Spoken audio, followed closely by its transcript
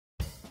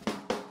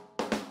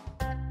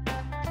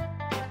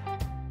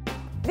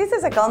This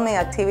is a calming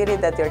activity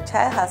that your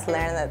child has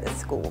learned at the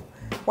school.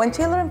 When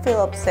children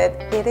feel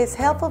upset, it is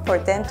helpful for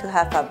them to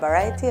have a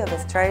variety of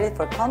strategies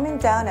for calming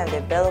down and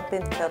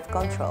developing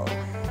self-control.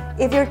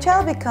 If your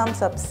child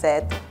becomes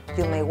upset,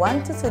 you may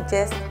want to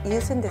suggest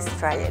using the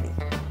strategy.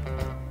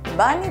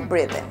 Bunny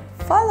breathing.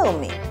 Follow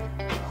me.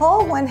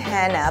 Hold one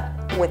hand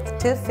up with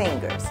 2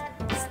 fingers,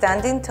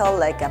 standing tall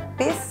like a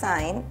peace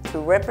sign to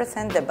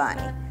represent the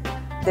bunny.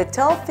 The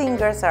tall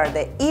fingers are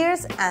the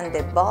ears and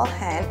the ball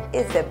hand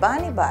is the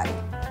bunny body.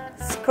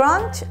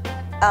 Scrunch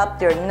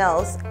up your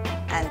nose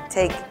and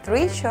take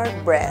 3 short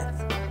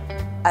breaths.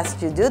 As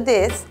you do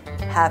this,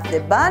 have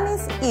the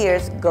bunny's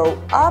ears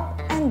go up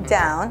and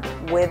down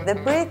with the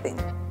breathing.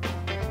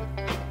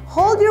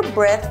 Hold your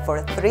breath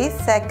for 3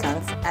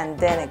 seconds and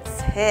then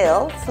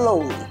exhale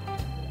slowly,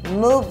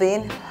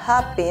 moving,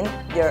 hopping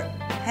your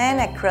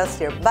hand across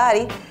your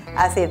body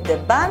as if the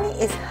bunny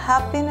is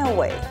hopping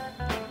away.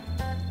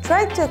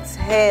 Try to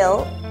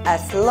exhale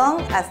as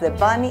long as the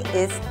bunny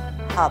is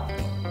hopping.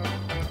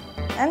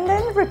 And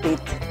then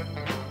repeat.